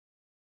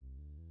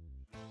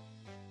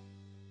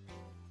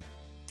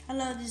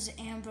Hello, this is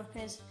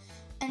Ambrokers,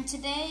 and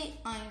today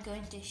I'm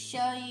going to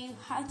show you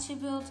how to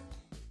build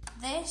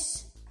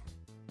this.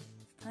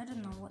 I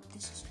don't know what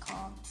this is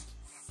called.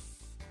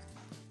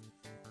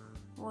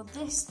 Well,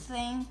 this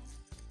thing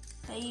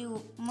that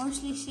you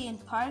mostly see in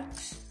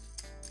parks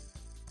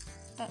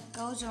that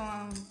goes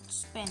around,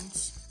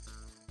 spins.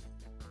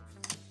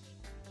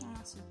 And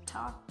that's the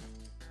top,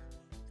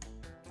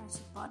 that's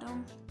the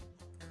bottom.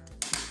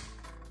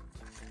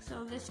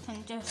 So this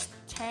can just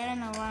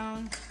turn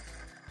around.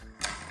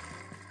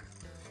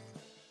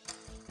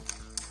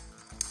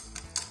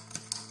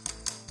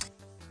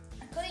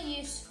 I'm going to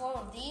use 4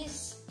 of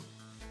these.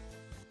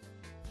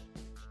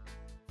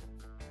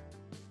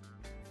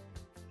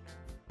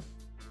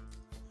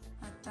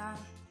 Like that.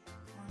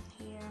 One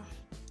here,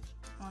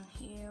 one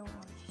here,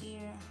 one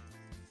here.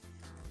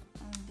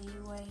 And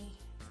the way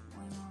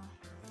more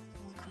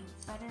will be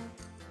better.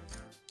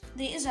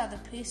 These are the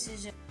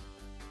pieces.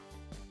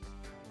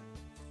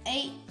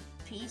 8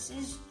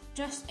 pieces,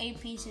 just 8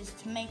 pieces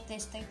to make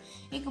this thing.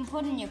 You can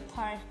put in your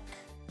park.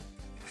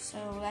 So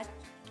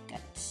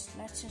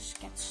let's just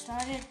get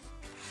started.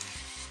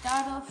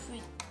 Start off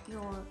with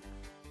your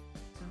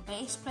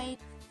base plate,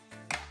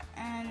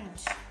 and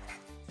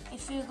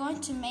if you're going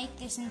to make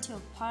this into a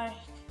park,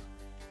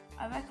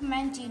 I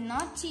recommend you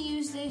not to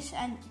use this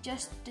and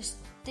just to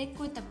stick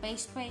with the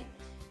base plate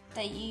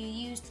that you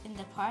used in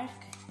the park.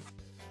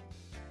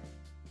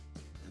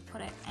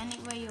 Put it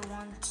anywhere you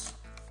want.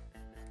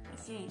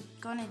 If you're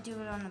gonna do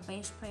it on a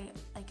base plate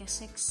like a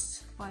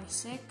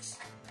 6x6,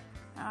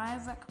 I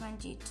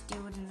recommend you to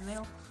do it in the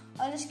middle.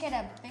 I'll just get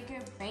a bigger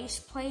base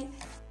plate.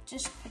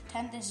 Just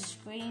pretend this is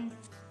green.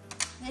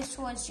 This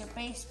was your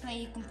base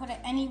plate. You can put it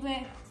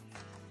anywhere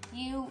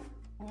you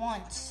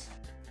want.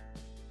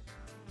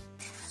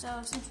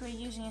 So since we're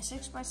using a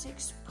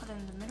 6x6, put it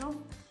in the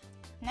middle.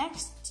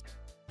 Next,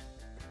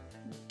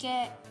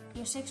 get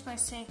your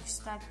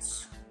 6x6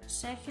 that's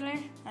circular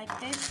like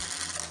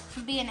this. It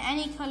can be in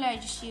any color, I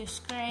just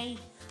use gray.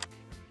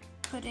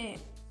 Put it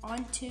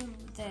onto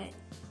the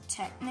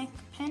Technic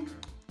pin.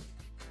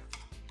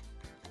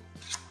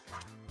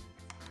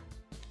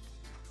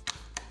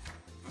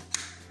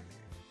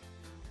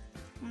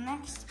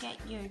 Next, get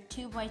your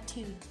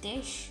 2x2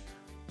 dish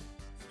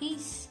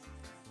piece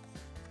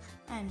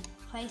and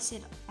place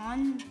it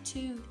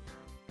onto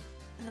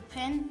the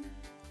pin,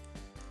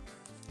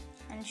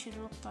 and it should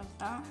look like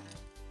that.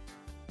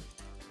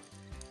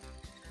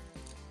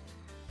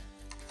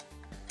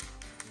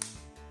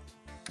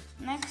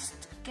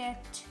 Next,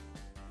 get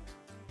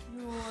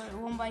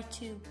your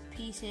 1x2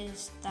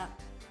 pieces that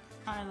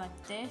are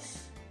like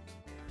this.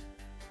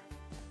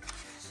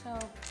 So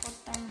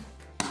put them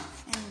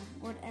in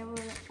whatever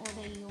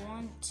order you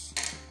want.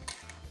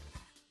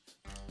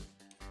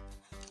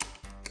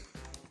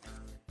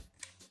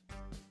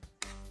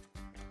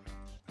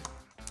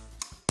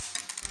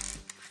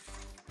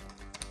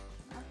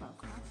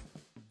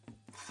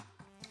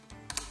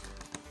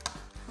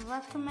 I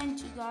recommend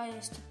you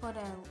guys to put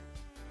a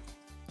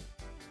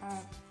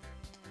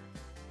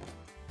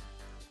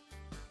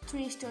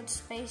 3 stud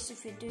space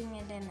if you're doing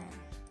it in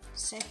a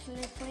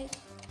circular plate,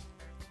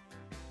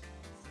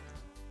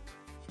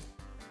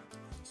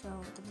 so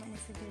the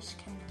minifigures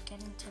can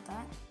get into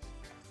that.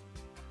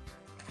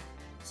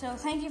 So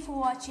thank you for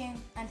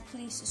watching, and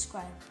please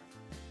subscribe.